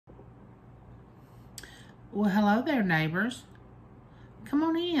Well, hello there, neighbors. Come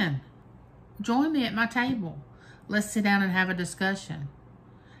on in. Join me at my table. Let's sit down and have a discussion.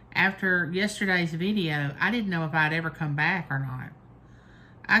 After yesterday's video, I didn't know if I'd ever come back or not.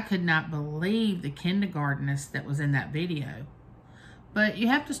 I could not believe the kindergartenist that was in that video. But you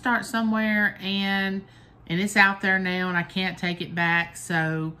have to start somewhere, and it's out there now, and I can't take it back.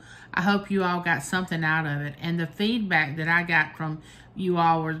 So I hope you all got something out of it. And the feedback that I got from you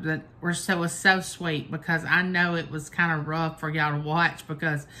all was so sweet, because I know it was kind of rough for y'all to watch,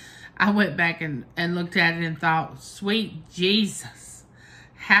 because I went back and looked at it and thought, sweet Jesus,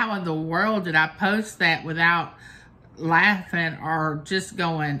 how in the world did I post that without laughing or just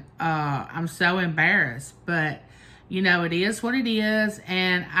going, I'm so embarrassed. But you know, it is what it is,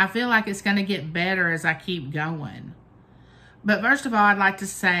 and I feel like it's going to get better as I keep going. But first of all, I'd like to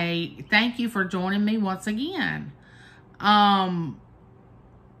say thank you for joining me once again.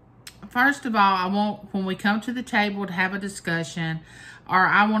 First of all, when we come to the table to have a discussion, or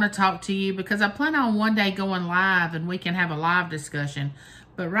I want to talk to you, because I plan on one day going live and we can have a live discussion.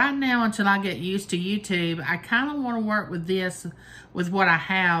 But right now, until I get used to YouTube, I kind of want to work with what I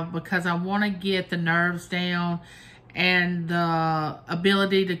have, because I want to get the nerves down and the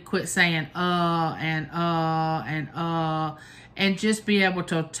ability to quit saying and just be able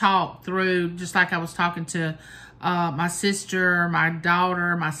to talk through, just like I was talking to my sister, my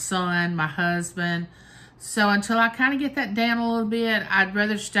daughter, my son, my husband. So until I kind of get that down a little bit, I'd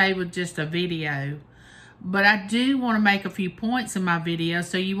rather stay with just a video. But I do want to make a few points in my video,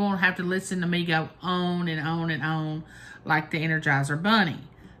 so you won't have to listen to me go on and on and on like the Energizer Bunny.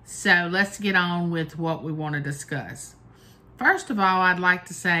 So let's get on with what we want to discuss. First of all, I'd like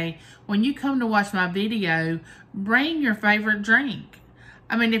to say, when you come to watch my video, bring your favorite drink.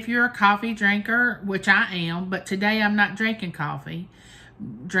 I mean, if you're a coffee drinker, which I am, but today I'm not drinking coffee,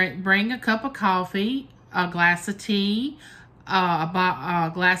 bring a cup of coffee, a glass of tea,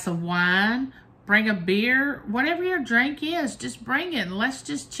 a glass of wine, bring a beer, whatever your drink is, just bring it and let's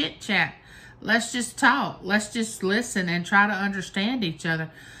just chit chat. Let's just talk. Let's just listen and try to understand each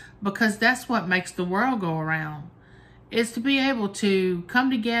other, because that's what makes the world go around. Is to be able to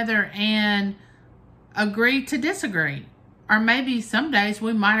come together and agree to disagree. Or maybe some days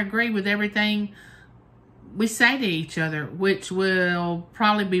we might agree with everything we say to each other, which will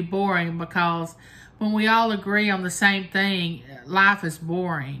probably be boring, because when we all agree on the same thing, life is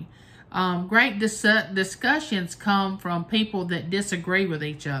boring. Great discussions come from people that disagree with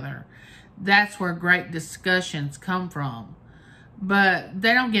each other. That's where great discussions come from. But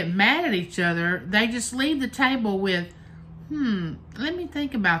they don't get mad at each other. They just leave the table with, let me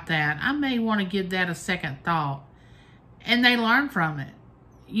think about that. I may want to give that a second thought. And they learn from it.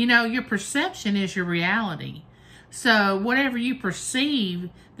 You know, your perception is your reality. So whatever you perceive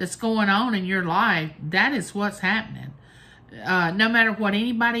that's going on in your life, that is what's happening. No matter what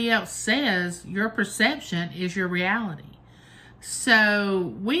anybody else says, your perception is your reality.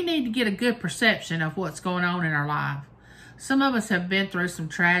 So we need to get a good perception of what's going on in our life. Some of us have been through some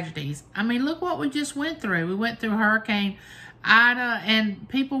tragedies. I mean, look what we just went through. We went through Hurricane Ida, and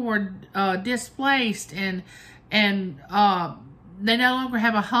people were displaced, and they no longer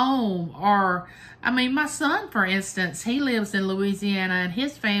have a home. Or, I mean, my son, for instance, he lives in Louisiana, and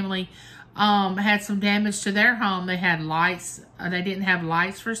his family had some damage to their home. They had lights. They didn't have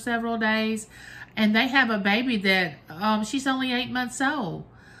lights for several days. And they have a baby that, she's only 8 months old.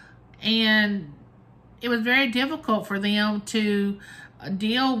 And it was very difficult for them to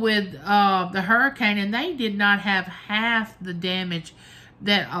deal with the hurricane. And they did not have half the damage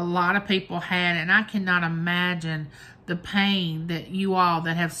that a lot of people had. And I cannot imagine the pain that you all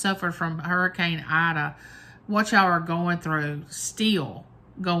that have suffered from Hurricane Ida, what y'all are going through, still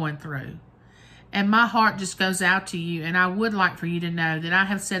going through. And my heart just goes out to you, and I would like for you to know that I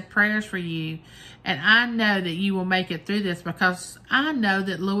have said prayers for you, and I know that you will make it through this, because I know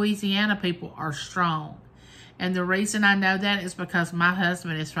that Louisiana people are strong. And the reason I know that is because my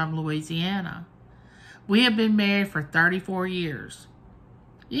husband is from Louisiana. We have been married for 34 years.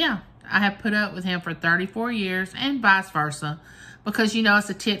 Yeah, I have put up with him for 34 years, and vice versa, because, you know, it's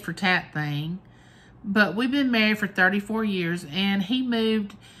a tit for tat thing. But we've been married for 34 years, and he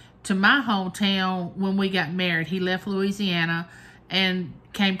moved to my hometown when we got married. He left Louisiana and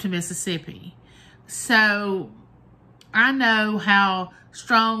came to Mississippi. So I know how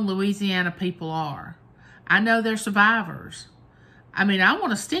strong Louisiana people are. I know they're survivors. I mean, I want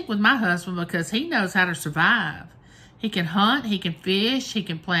to stick with my husband because he knows how to survive. He can hunt, he can fish, he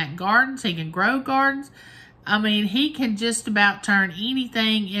can plant gardens, he can grow gardens. I mean, he can just about turn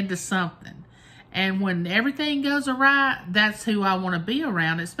anything into something. And when everything goes awry, that's who I want to be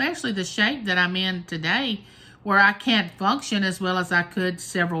around, especially the shape that I'm in today, where I can't function as well as I could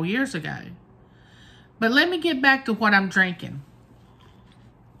several years ago. But let me get back to what I'm drinking.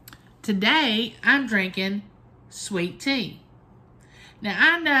 Today, I'm drinking sweet tea. Now,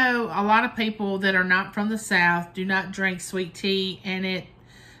 I know a lot of people that are not from the South do not drink sweet tea, and it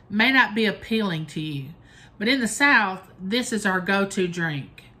may not be appealing to you. But in the South, this is our go-to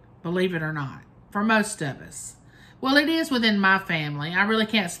drink, believe it or not, for most of us. Well, it is within my family. I really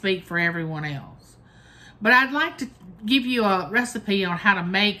can't speak for everyone else. But I'd like to give you a recipe on how to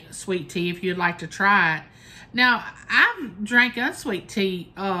make sweet tea if you'd like to try it. Now, I've drank unsweet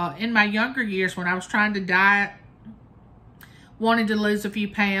tea in my younger years when I was trying to diet, wanted to lose a few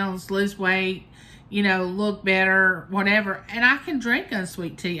pounds, lose weight, you know, look better, whatever. And I can drink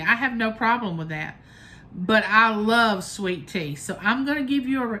unsweet tea. I have no problem with that. But I love sweet tea. So I'm going to give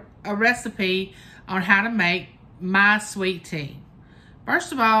you a recipe on how to make my sweet tea.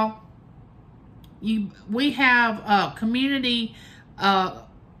 First of all, we have Community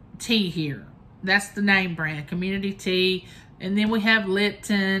Tea here. That's the name brand, Community Tea. And then we have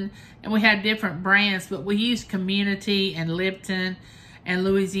Lipton, and we have different brands, but we use Community and Lipton and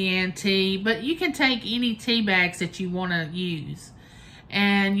Louisiana tea. But you can take any tea bags that you want to use.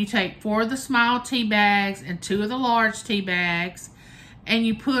 And you take 4 of the small tea bags and 2 of the large tea bags, and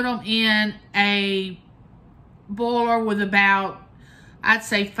you put them in a boiler with about, I'd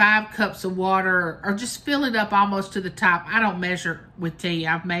say, 5 cups of water, or just fill it up almost to the top. I don't measure with tea.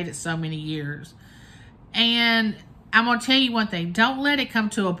 I've made it so many years. And I'm going to tell you one thing. Don't let it come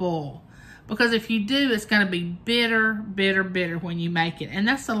to a boil. Because if you do, it's going to be bitter, bitter, bitter when you make it. And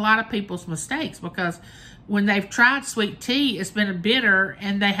that's a lot of people's mistakes, because when they've tried sweet tea, it's been bitter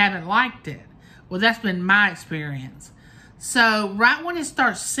and they haven't liked it. Well, that's been my experience. So right when it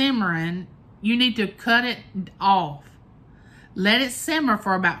starts simmering, you need to cut it off. Let it simmer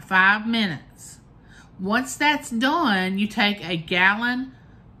for about 5 minutes. Once that's done, you take a gallon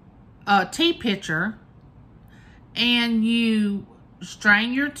tea pitcher and you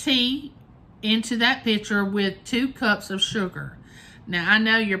strain your tea into that pitcher with 2 cups of sugar. Now, I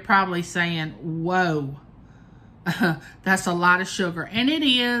know you're probably saying, whoa, that's a lot of sugar. And it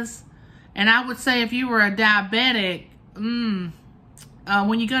is. And I would say if you were a diabetic, when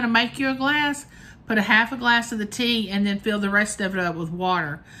you're going to make your glass, put a half a glass of the tea and then fill the rest of it up with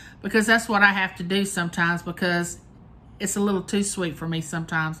water. Because that's what I have to do sometimes, because it's a little too sweet for me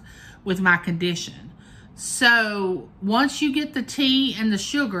sometimes with my condition. So once you get the tea and the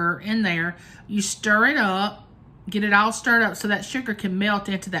sugar in there, you stir it up, get it all stirred up so that sugar can melt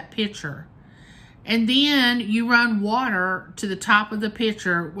into that pitcher. And then you run water to the top of the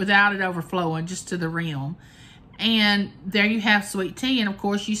pitcher without it overflowing, just to the rim. And there you have sweet tea. And of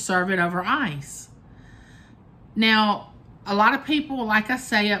course, you serve it over ice. Now, a lot of people, like I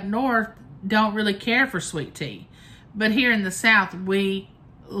say, up north don't really care for sweet tea. But here in the South, we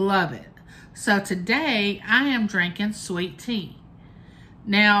love it. So today, I am drinking sweet tea.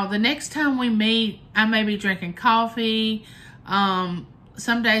 Now, the next time we meet, I may be drinking coffee.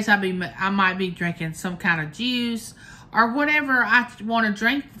 Some days I might be drinking some kind of juice, or whatever I want to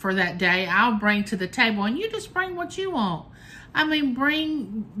drink for that day, I'll bring to the table. And you just bring what you want. I mean,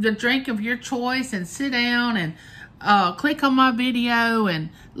 bring the drink of your choice and sit down and click on my video and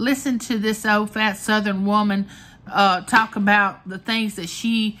listen to this old fat Southern woman talk about the things that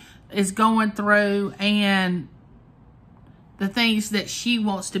she is going through and the things that she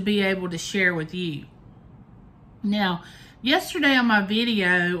wants to be able to share with you. Now, yesterday on my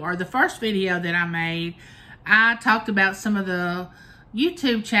video, or the first video that I made, I talked about some of the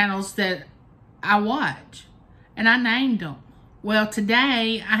YouTube channels that I watch, and I named them. Well,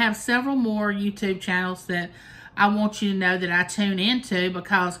 today I have several more YouTube channels that I want you to know that I tune into,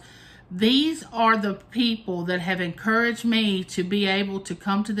 because these are the people that have encouraged me to be able to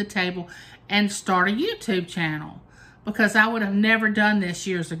come to the table and start a YouTube channel, because I would have never done this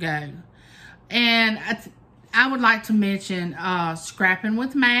years ago. And I would like to mention Scrapping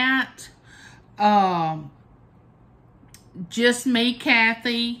with Matt, Just Me,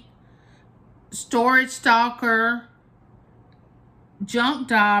 Kathy, Storage Stalker, Junk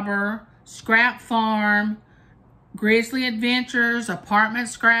Dauber, Scrap Farm, Grizzly Adventures, Apartment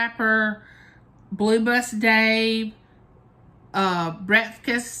Scrapper, Blue Bus Dave,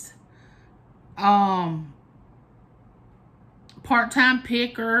 Breakfast, Part-Time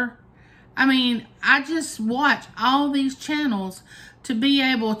Picker. I mean, I just watch all these channels to be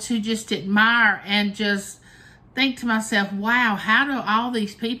able to just admire and just think to myself, wow, how do all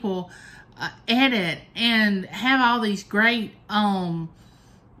these people edit and have all these great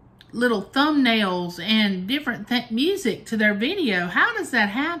little thumbnails and different music to their video. How does that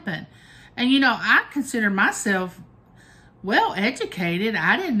happen? And you know, I consider myself well educated.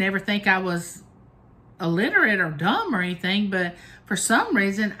 I didn't ever think I was illiterate or dumb or anything, but for some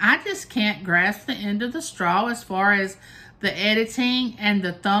reason I just can't grasp the end of the straw as far as the editing and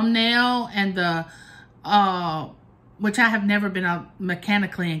the thumbnail and the which I have never been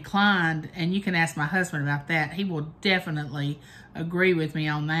mechanically inclined, and you can ask my husband about that. He will definitely agree with me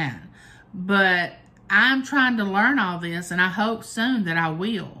on that. But I'm trying to learn all this, and I hope soon that I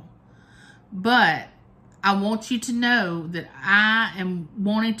will. But I want you to know that I am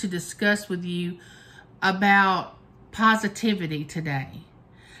wanting to discuss with you about positivity today.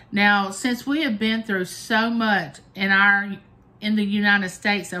 Now, since we have been through so much in the United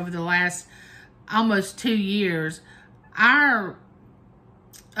States over the last almost 2 years, our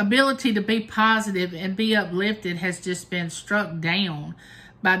ability to be positive and be uplifted has just been struck down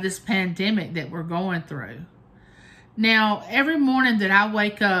by this pandemic that we're going through. Now, every morning that I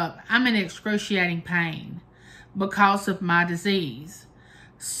wake up, I'm in excruciating pain because of my disease.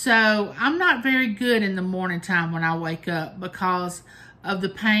 So I'm not very good in the morning time when I wake up because of the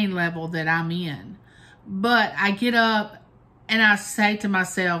pain level that I'm in. But I get up and I say to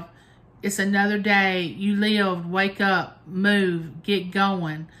myself, it's another day. You lived. Wake up, move, get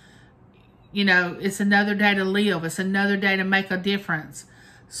going. You know, it's another day to live. It's another day to make a difference.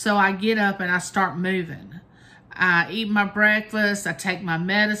 So I get up and I start moving. I eat my breakfast. I take my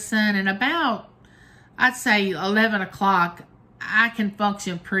medicine. And about, I'd say 11 o'clock, I can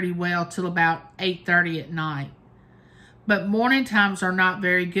function pretty well till about 8:30 at night. But morning times are not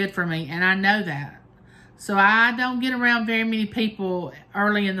very good for me, and I know that. So I don't get around very many people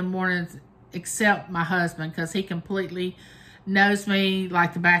early in the mornings except my husband, because he completely knows me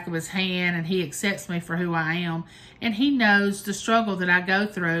like the back of his hand, and he accepts me for who I am. And he knows the struggle that I go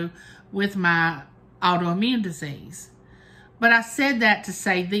through with my autoimmune disease. But I said that to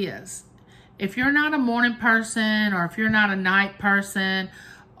say this. If you're not a morning person, or if you're not a night person,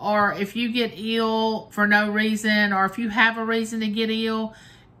 or if you get ill for no reason, or if you have a reason to get ill,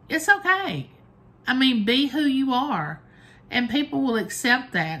 it's okay. I mean, be who you are, and people will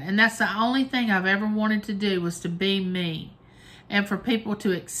accept that. And that's the only thing I've ever wanted to do, was to be me, and for people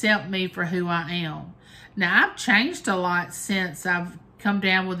to accept me for who I am. Now, I've changed a lot since I've come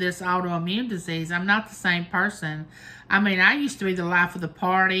down with this autoimmune disease. I'm not the same person. I mean, I used to be the life of the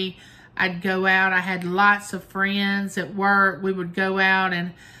party. I'd go out. I had lots of friends at work. We would go out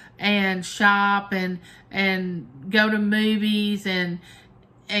and shop and go to movies and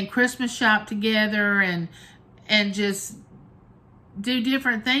Christmas shop together and just do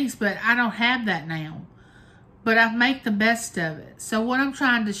different things. But I don't have that now. But I make the best of it. So what I'm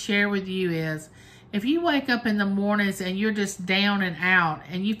trying to share with you is, if you wake up in the mornings and you're just down and out,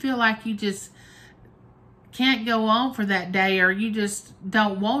 and you feel like you just can't go on for that day, or you just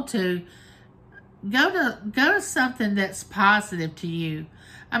don't want to, go to something that's positive to you.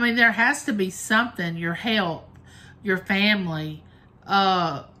 I mean, there has to be something, your health, your family,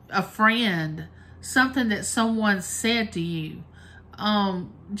 a friend, something that someone said to you.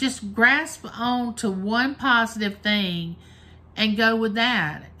 Just grasp on to one positive thing and go with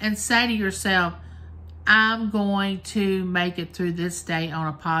that, and say to yourself, I'm going to make it through this day on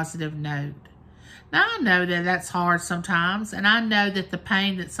a positive note. Now, I know that that's hard sometimes, and I know that the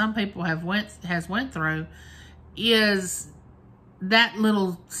pain that some people has went through is that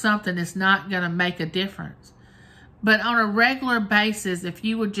little something is not going to make a difference. But on a regular basis, if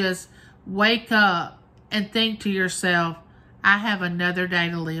you would just wake up and think to yourself, I have another day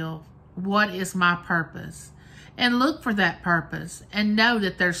to live. What is my purpose? And look for that purpose, and know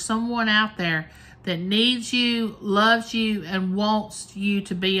that there's someone out there that needs you, loves you, and wants you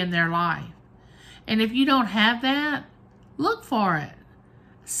to be in their life. And if you don't have that, look for it.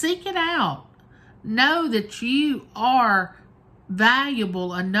 Seek it out. Know that you are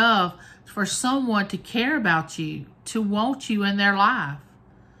valuable enough for someone to care about you, to want you in their life.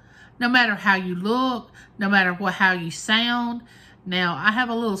 No matter how you look, no matter how you sound. Now, I have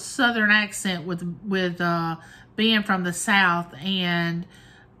a little southern accent with being from the South, and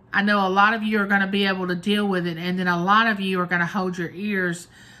I know a lot of you are going to be able to deal with it, and then a lot of you are going to hold your ears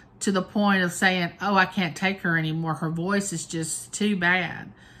to the point of saying, oh, I can't take her anymore. Her voice is just too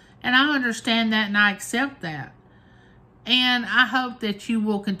bad. And I understand that, and I accept that. And I hope that you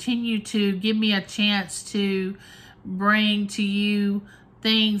will continue to give me a chance to bring to you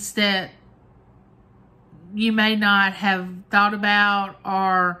things that you may not have thought about,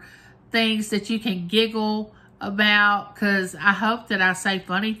 or things that you can giggle about, because I hope that I say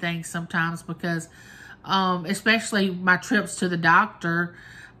funny things sometimes, because especially my trips to the doctor,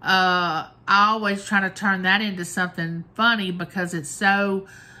 I always try to turn that into something funny because it's so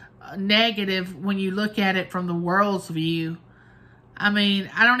negative when you look at it from the world's view. I mean,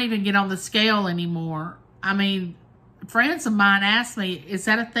 I don't even get on the scale anymore. I mean, friends of mine ask me, is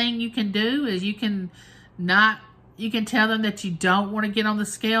that a thing you can do? Is you can tell them that you don't want to get on the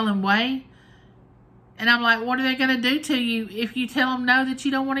scale and weigh? And I'm like, what are they going to do to you if you tell them no, that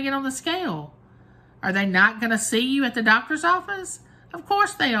you don't want to get on the scale? Are they not going to see you at the doctor's office? Of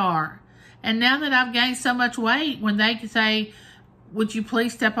course they are. And now that I've gained so much weight, when they say, would you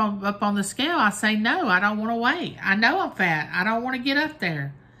please step up on the scale? I say, no, I don't want to weigh. I know I'm fat. I don't want to get up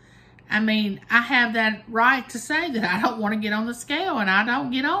there. I mean, I have that right to say that I don't want to get on the scale, and I don't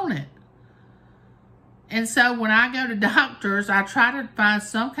get on it. And so when I go to doctors, I try to find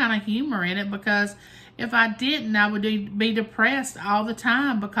some kind of humor in it, because if I didn't, I would be depressed all the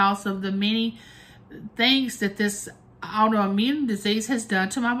time because of the many things that this autoimmune disease has done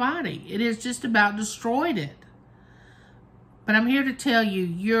to my body. It has just about destroyed it. But I'm here to tell you,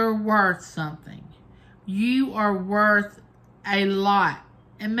 you're worth something. You are worth a lot.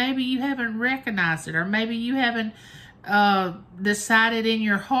 And maybe you haven't recognized it, or maybe you haven't decided in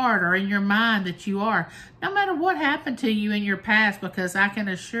your heart or in your mind that you are. No matter what happened to you in your past, because I can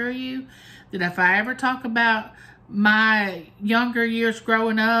assure you that if I ever talk about my younger years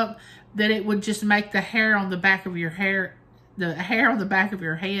growing up, that it would just make the hair on the back of your head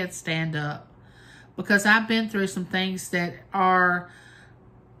stand up. Because I've been through some things that are,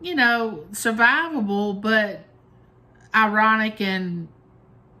 you know, survivable, but ironic and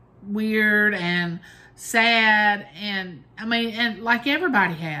weird and sad. And I mean, and like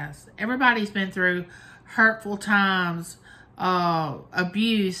everybody has. Everybody's been through hurtful times,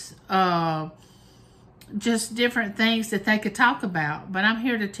 abuse, just different things that they could talk about. But I'm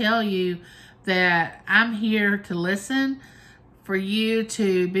here to tell you that I'm here to listen, for you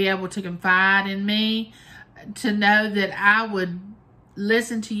to be able to confide in me, to know that I would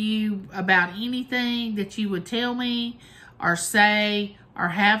listen to you about anything that you would tell me or say or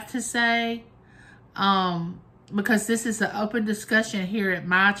have to say, because this is an open discussion here at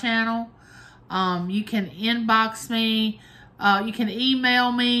my channel. You can inbox me. You can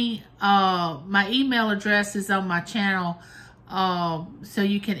email me. My email address is on my channel, so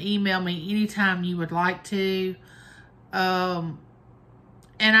you can email me anytime you would like to. And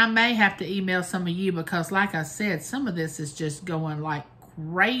I may have to email some of you, because like I said, some of this is just going like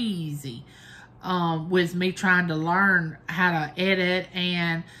crazy, with me trying to learn how to edit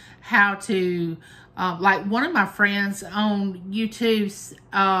and how to, like one of my friends on YouTube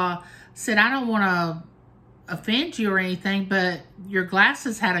said, I don't want to offend you or anything, but your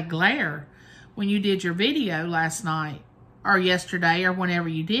glasses had a glare when you did your video last night or yesterday or whenever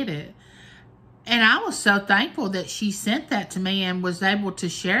you did it. And I was so thankful that she sent that to me and was able to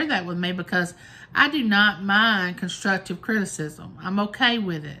share that with me, because I do not mind constructive criticism. I'm okay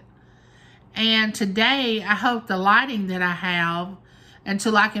with it. And today, I hope the lighting that I have,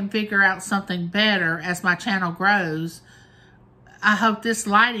 until I can figure out something better as my channel grows, I hope this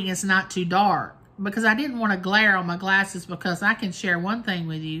lighting is not too dark, because I didn't want to glare on my glasses, because I can share one thing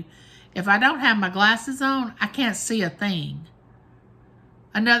with you. If I don't have my glasses on, I can't see a thing.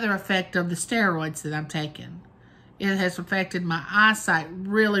 Another effect of the steroids that I'm taking. It has affected my eyesight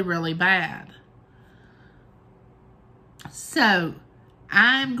really, really bad. So,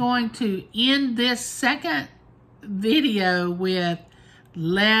 I'm going to end this second video with,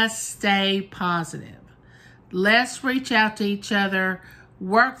 let's stay positive. Let's reach out to each other,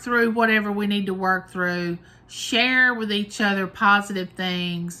 work through whatever we need to work through, share with each other positive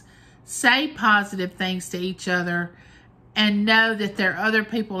things, say positive things to each other, and know that there are other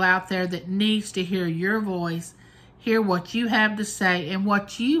people out there that needs to hear your voice, hear what you have to say, and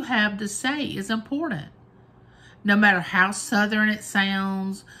what you have to say is important. No matter how Southern it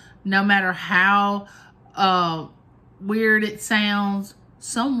sounds, no matter how weird it sounds,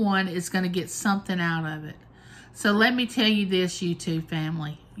 someone is going to get something out of it. So let me tell you this, YouTube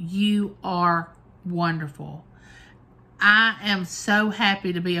family, you are wonderful. I am so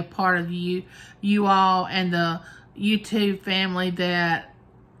happy to be a part of you all, and the YouTube family that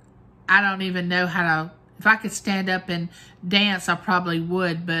I don't even know how to, if I could stand up and dance, I probably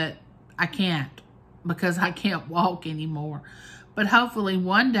would, but I can't, because I can't walk anymore. But hopefully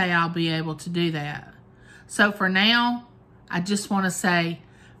one day I'll be able to do that. So for now, I just want to say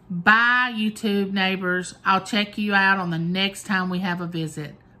bye, YouTube neighbors. I'll check you out on the next time we have a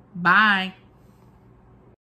visit. Bye.